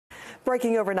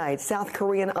Breaking overnight, South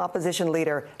Korean opposition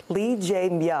leader Lee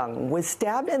Jae-myung was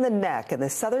stabbed in the neck in the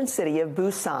southern city of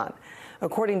Busan.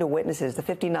 According to witnesses, the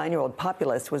 59-year-old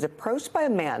populist was approached by a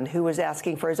man who was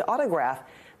asking for his autograph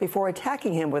before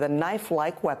attacking him with a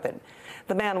knife-like weapon.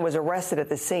 The man was arrested at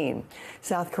the scene.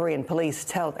 South Korean police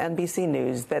tell NBC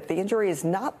News that the injury is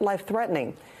not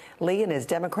life-threatening. Lee and his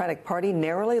Democratic Party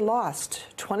narrowly lost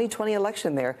 2020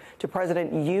 election there to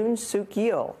President Yoon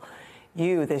Suk-yeol.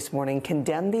 Yoo this morning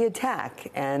condemned the attack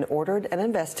and ordered an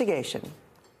investigation.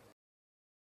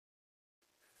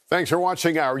 Thanks for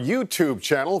watching our YouTube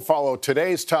channel. Follow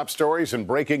today's top stories and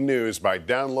breaking news by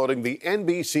downloading the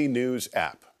NBC News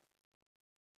app.